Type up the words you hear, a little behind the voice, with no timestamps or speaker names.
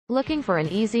Looking for an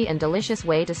easy and delicious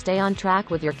way to stay on track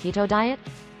with your keto diet?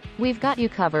 We've got you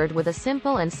covered with a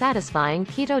simple and satisfying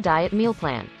keto diet meal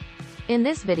plan. In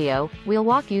this video, we'll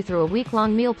walk you through a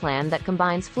week-long meal plan that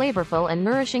combines flavorful and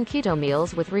nourishing keto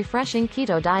meals with refreshing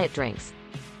keto diet drinks.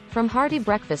 From hearty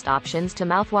breakfast options to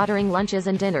mouthwatering lunches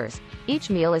and dinners, each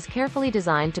meal is carefully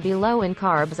designed to be low in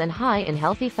carbs and high in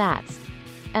healthy fats.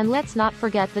 And let's not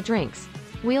forget the drinks.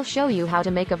 We'll show you how to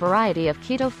make a variety of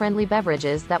keto-friendly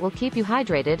beverages that will keep you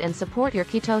hydrated and support your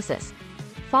ketosis.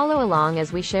 Follow along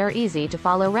as we share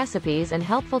easy-to-follow recipes and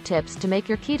helpful tips to make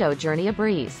your keto journey a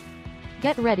breeze.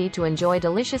 Get ready to enjoy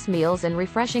delicious meals and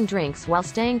refreshing drinks while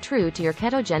staying true to your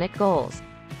ketogenic goals.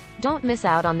 Don't miss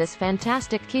out on this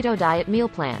fantastic keto diet meal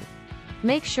plan.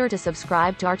 Make sure to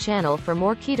subscribe to our channel for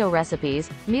more keto recipes,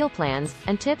 meal plans,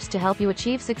 and tips to help you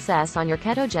achieve success on your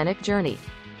ketogenic journey.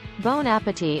 Bon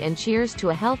appetit and cheers to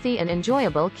a healthy and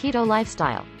enjoyable keto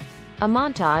lifestyle. A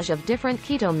montage of different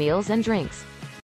keto meals and drinks.